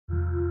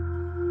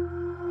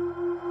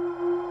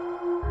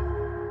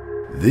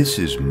This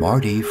is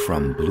Marty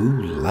from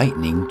Blue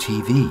Lightning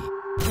TV.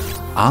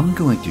 I'm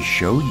going to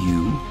show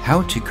you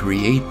how to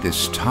create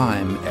this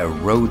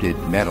time-eroded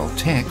metal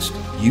text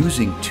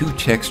using two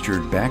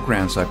textured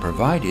backgrounds I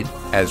provided,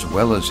 as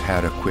well as how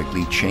to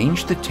quickly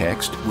change the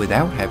text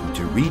without having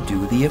to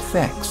redo the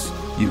effects.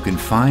 You can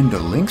find the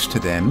links to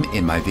them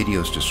in my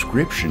video's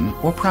description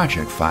or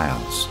project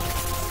files.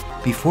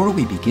 Before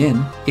we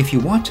begin, if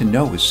you want to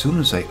know as soon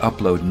as I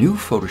upload new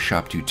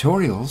Photoshop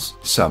tutorials,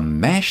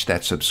 mash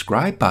that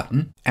subscribe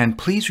button, and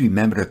please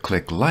remember to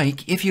click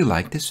like if you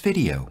like this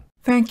video.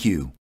 Thank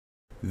you.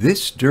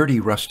 This dirty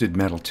rusted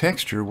metal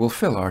texture will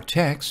fill our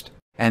text,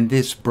 and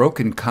this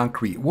broken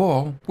concrete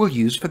wall we'll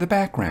use for the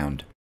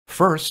background.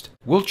 First,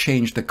 we'll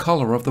change the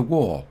color of the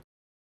wall.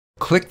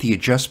 Click the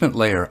adjustment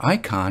layer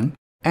icon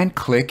and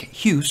click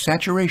Hue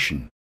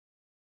Saturation.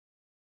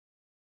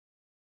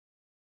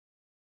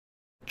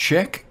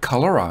 Check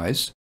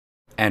Colorize,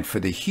 and for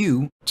the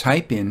hue,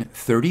 type in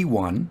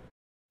 31,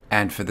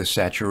 and for the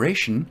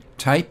saturation,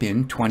 type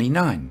in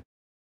 29.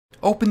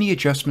 Open the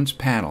Adjustments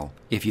panel.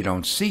 If you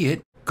don't see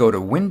it, go to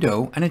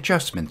Window and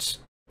Adjustments.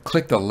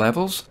 Click the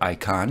Levels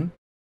icon,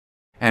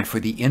 and for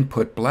the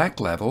input black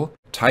level,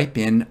 type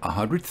in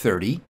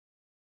 130,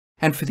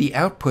 and for the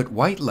output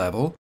white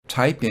level,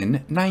 type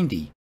in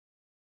 90.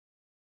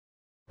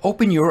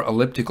 Open your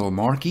elliptical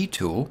marquee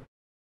tool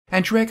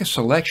and drag a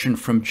selection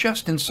from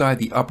just inside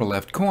the upper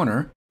left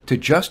corner to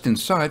just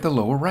inside the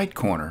lower right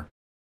corner.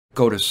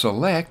 Go to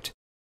Select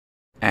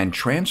and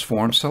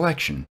Transform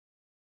Selection.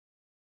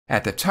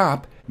 At the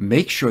top,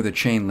 make sure the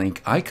chain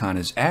link icon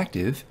is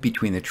active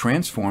between the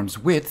transform's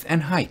width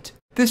and height.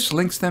 This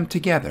links them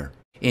together.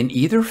 In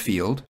either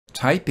field,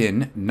 type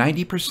in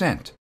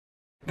 90%.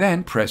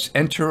 Then press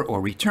Enter or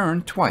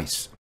Return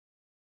twice.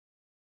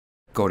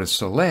 Go to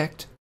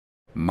Select,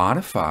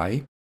 Modify,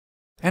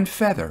 and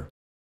Feather.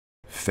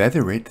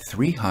 Feather it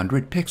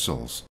 300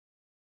 pixels.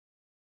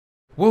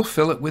 We'll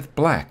fill it with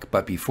black,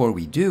 but before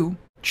we do,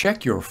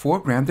 check your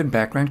foreground and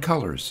background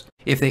colors.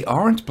 If they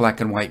aren't black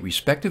and white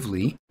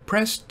respectively,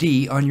 press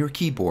D on your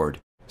keyboard.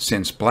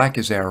 Since black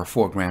is our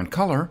foreground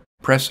color,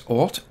 press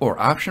Alt or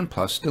Option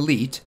plus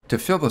Delete to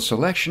fill the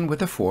selection with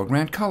the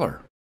foreground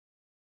color.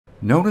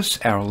 Notice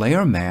our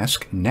layer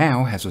mask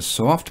now has a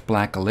soft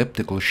black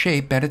elliptical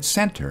shape at its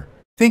center.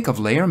 Think of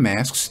layer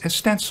masks as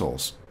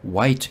stencils.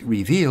 White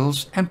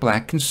reveals and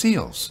black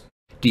conceals.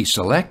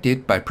 Deselect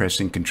it by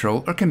pressing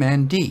Ctrl or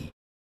Command D.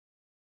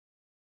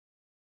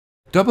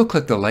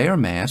 Double-click the layer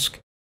mask,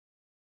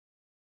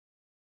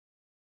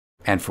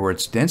 and for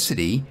its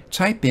density,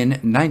 type in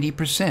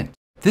 90%.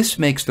 This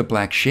makes the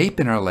black shape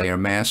in our layer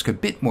mask a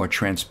bit more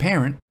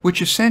transparent,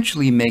 which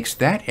essentially makes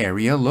that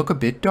area look a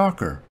bit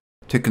darker.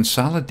 To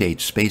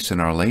consolidate space in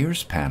our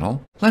Layers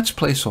panel, let's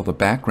place all the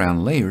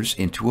background layers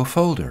into a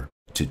folder.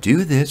 To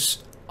do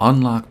this,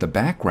 unlock the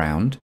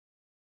background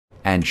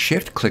and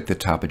shift-click the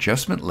top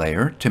adjustment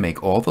layer to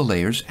make all the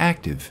layers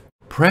active.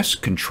 Press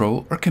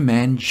Ctrl or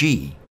Command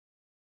G.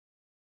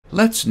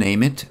 Let's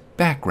name it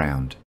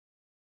Background.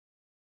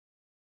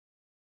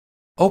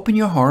 Open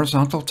your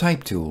horizontal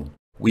type tool.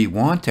 We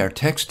want our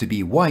text to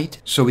be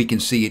white so we can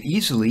see it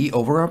easily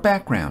over our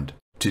background.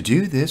 To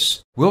do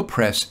this, we'll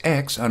press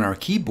X on our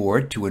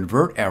keyboard to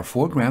invert our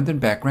foreground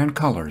and background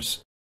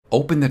colors.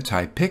 Open the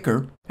type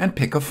picker and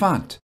pick a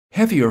font.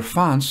 Heavier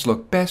fonts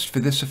look best for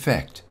this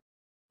effect.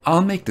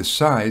 I'll make the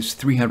size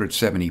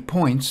 370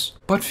 points,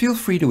 but feel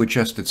free to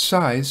adjust its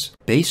size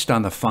based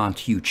on the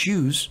font you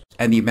choose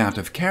and the amount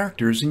of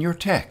characters in your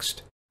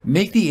text.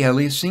 Make the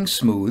aliasing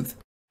smooth,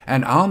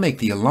 and I'll make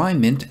the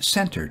alignment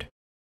centered.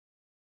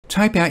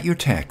 Type out your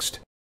text.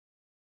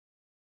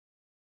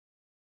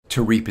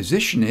 To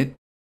reposition it,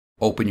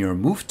 open your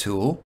Move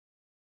tool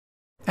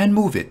and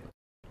move it.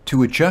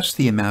 To adjust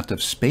the amount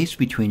of space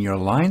between your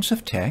lines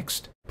of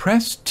text,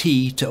 press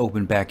T to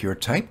open back your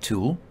Type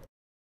tool,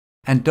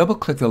 and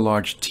double-click the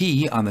large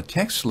T on the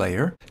text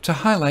layer to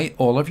highlight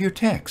all of your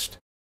text.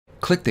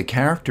 Click the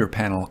Character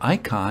panel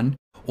icon,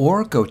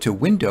 or go to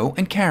Window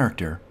and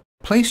Character.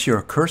 Place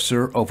your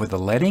cursor over the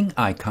leading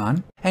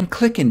icon, and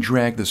click and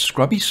drag the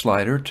scrubby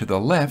slider to the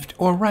left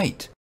or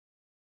right.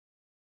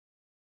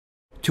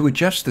 To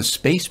adjust the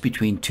space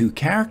between two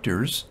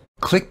characters,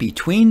 click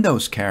between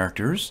those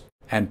characters,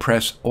 and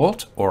press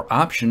Alt or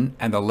Option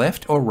and the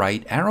left or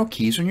right arrow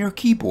keys on your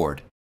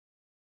keyboard.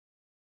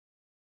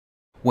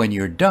 When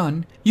you're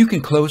done, you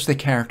can close the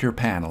Character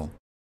panel.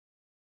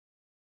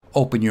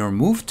 Open your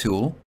Move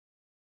tool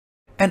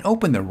and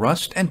open the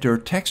rust and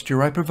dirt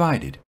texture I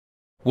provided.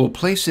 We'll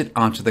place it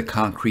onto the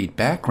concrete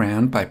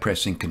background by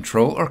pressing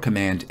Ctrl or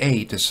Command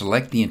A to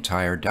select the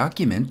entire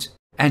document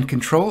and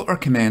Ctrl or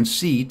Command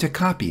C to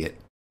copy it.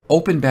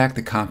 Open back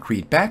the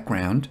concrete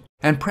background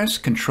and press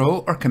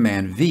Ctrl or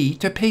Command V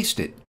to paste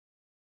it.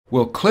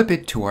 We'll clip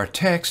it to our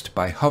text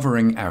by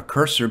hovering our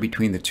cursor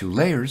between the two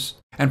layers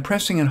and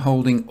pressing and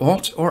holding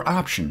Alt or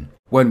Option.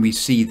 When we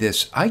see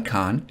this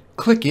icon,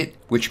 click it,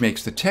 which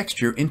makes the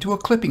texture into a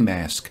clipping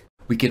mask.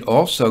 We can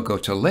also go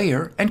to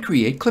Layer and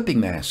create Clipping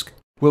Mask.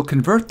 We'll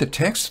convert the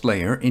text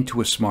layer into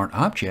a smart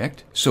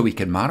object so we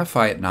can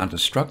modify it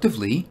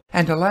non-destructively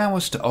and allow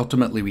us to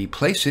ultimately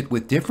replace it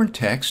with different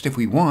text if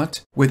we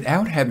want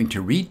without having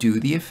to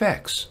redo the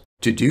effects.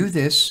 To do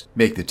this,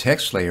 make the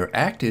text layer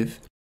active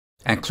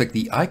and click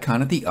the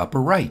icon at the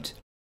upper right.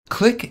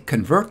 Click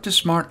Convert to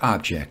Smart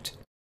Object.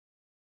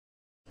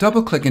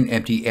 Double-click an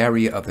empty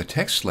area of the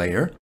text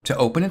layer to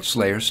open its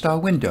layer style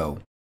window.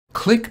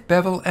 Click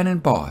Bevel and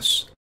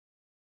Emboss.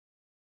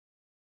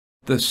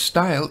 The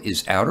style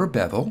is outer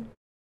bevel,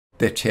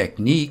 the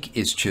technique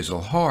is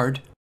chisel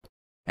hard,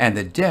 and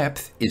the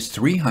depth is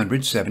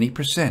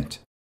 370%.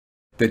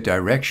 The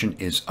direction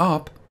is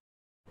up,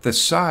 the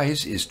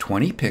size is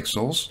 20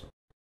 pixels,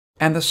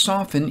 and the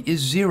soften is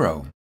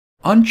 0.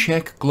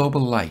 Uncheck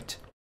global light.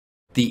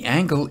 The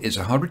angle is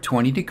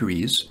 120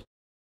 degrees,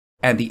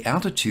 and the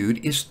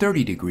altitude is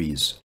 30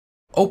 degrees.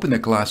 Open the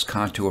Gloss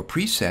Contour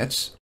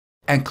presets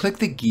and click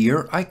the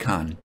gear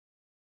icon.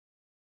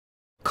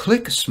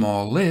 Click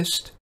Small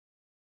List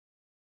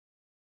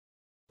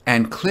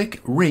and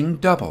click Ring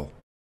Double.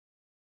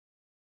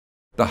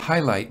 The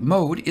highlight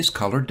mode is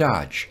Color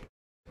Dodge.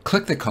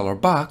 Click the color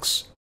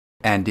box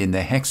and in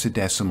the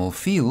hexadecimal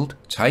field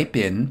type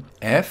in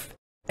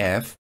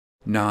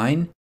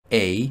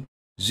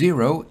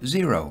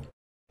FF9A00.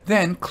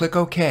 Then click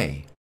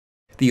OK.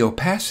 The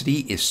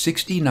opacity is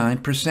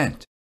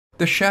 69%.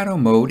 The shadow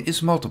mode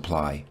is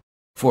Multiply.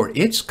 For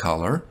its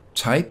color,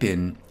 type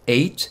in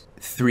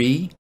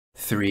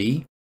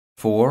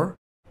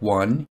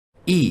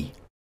 83341E.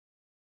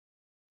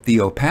 The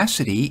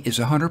opacity is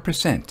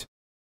 100%.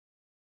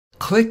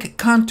 Click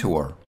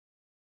Contour.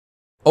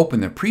 Open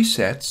the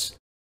presets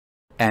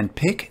and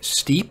pick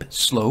Steep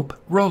Slope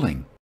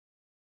Rolling.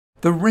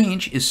 The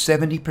range is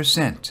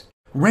 70%.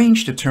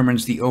 Range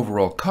determines the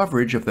overall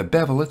coverage of the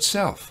bevel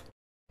itself.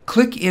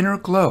 Click Inner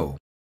Glow.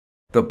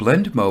 The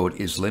blend mode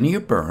is Linear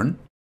Burn,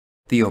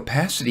 the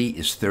opacity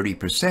is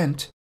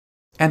 30%,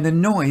 and the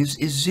noise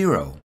is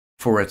 0.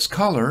 For its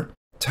color,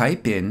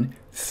 type in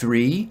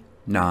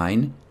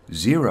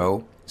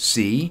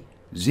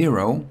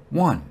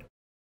 390C01.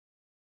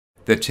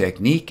 The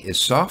technique is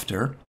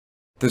Softer,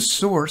 the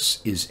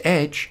source is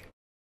Edge,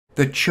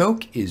 the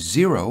choke is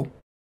 0,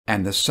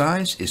 and the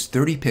size is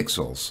 30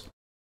 pixels.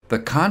 The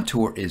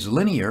contour is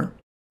Linear,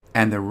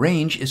 and the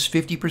range is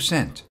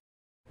 50%.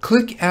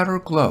 Click Outer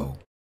Glow.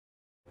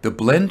 The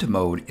blend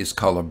mode is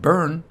Color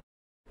Burn,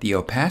 the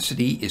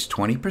opacity is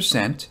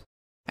 20%,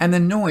 and the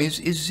noise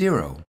is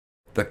 0.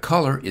 The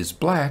color is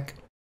black,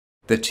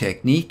 the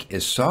technique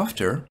is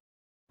Softer,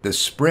 the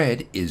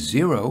spread is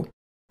 0,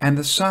 and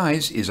the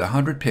size is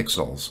 100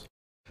 pixels.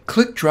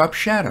 Click Drop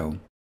Shadow.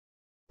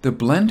 The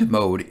blend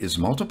mode is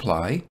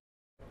Multiply,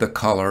 the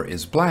color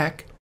is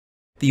black,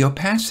 the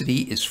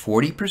opacity is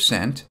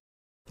 40%,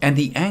 and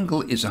the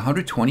angle is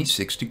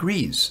 126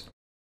 degrees.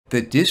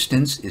 The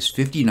distance is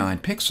 59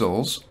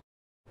 pixels,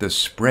 the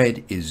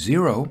spread is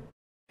 0,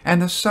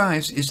 and the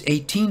size is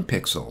 18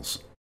 pixels.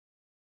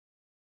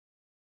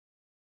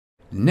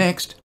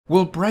 Next,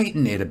 we'll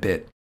brighten it a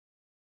bit.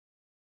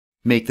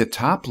 Make the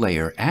top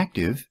layer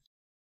active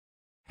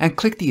and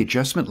click the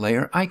adjustment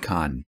layer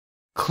icon.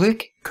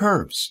 Click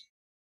Curves.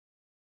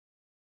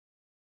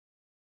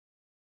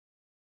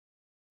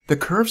 The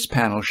Curves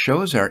panel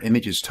shows our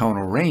image's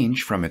tonal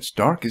range from its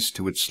darkest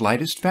to its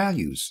lightest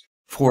values.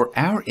 For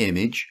our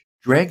image,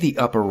 drag the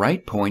upper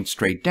right point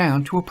straight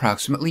down to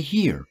approximately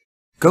here.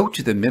 Go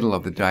to the middle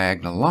of the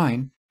diagonal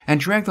line and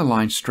drag the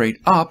line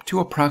straight up to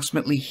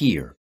approximately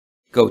here.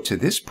 Go to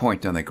this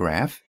point on the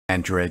graph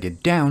and drag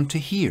it down to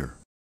here.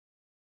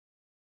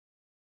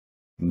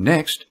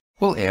 Next,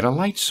 we'll add a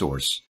light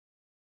source.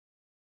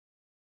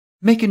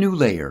 Make a new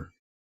layer.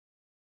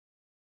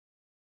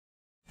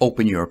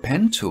 Open your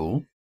pen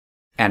tool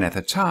and at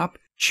the top,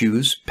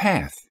 choose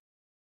Path.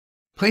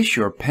 Place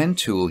your pen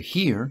tool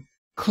here,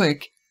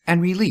 click,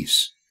 and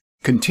release.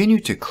 Continue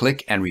to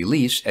click and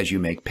release as you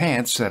make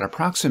paths that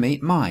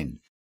approximate mine.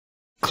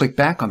 Click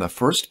back on the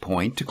first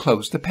point to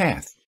close the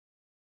path.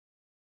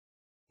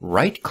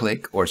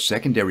 Right-click or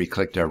secondary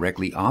click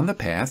directly on the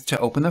path to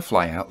open the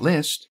flyout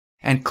list,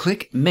 and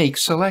click Make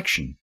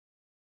Selection.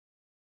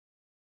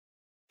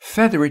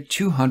 Feather it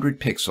 200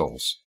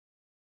 pixels.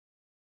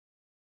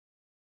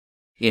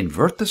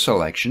 Invert the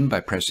selection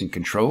by pressing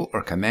Ctrl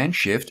or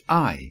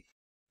Command-Shift-I.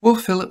 We'll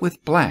fill it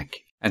with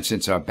black, and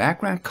since our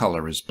background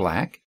color is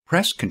black,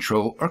 press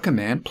Ctrl or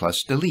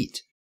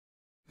Command+Delete.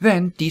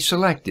 Then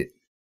deselect it.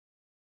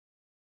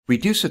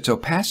 Reduce its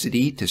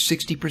opacity to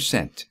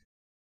 60%.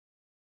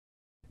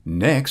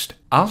 Next,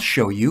 I'll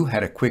show you how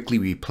to quickly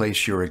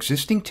replace your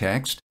existing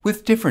text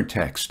with different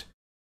text.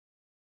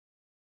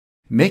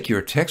 Make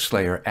your text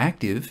layer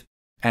active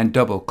and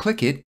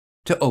double-click it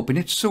to open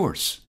its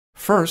source.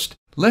 First,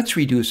 let's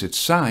reduce its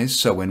size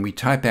so when we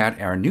type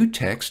out our new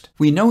text,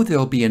 we know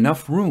there'll be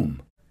enough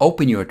room.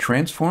 Open your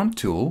Transform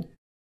tool,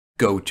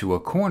 go to a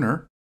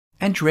corner,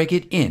 and drag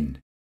it in.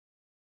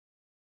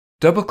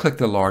 Double-click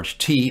the large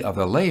T of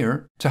the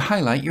layer to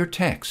highlight your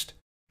text.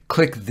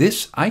 Click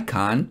this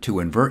icon to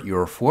invert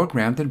your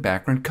foreground and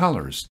background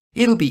colors.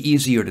 It'll be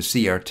easier to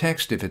see our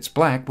text if it's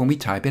black when we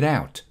type it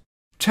out.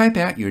 Type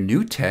out your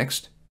new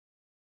text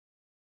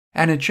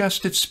and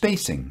adjust its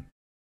spacing.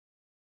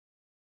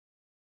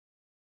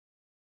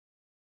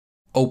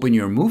 Open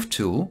your Move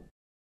tool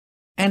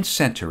and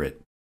center it.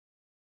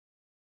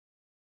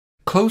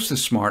 Close the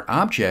Smart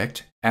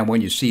Object, and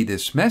when you see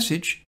this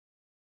message,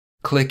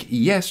 click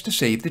Yes to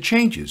save the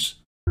changes.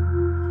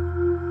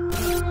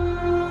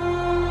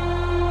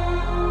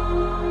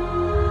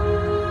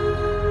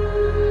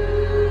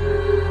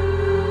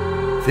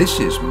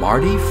 This is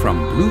Marty from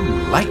Blue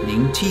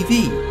Lightning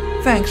TV.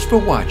 Thanks for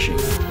watching.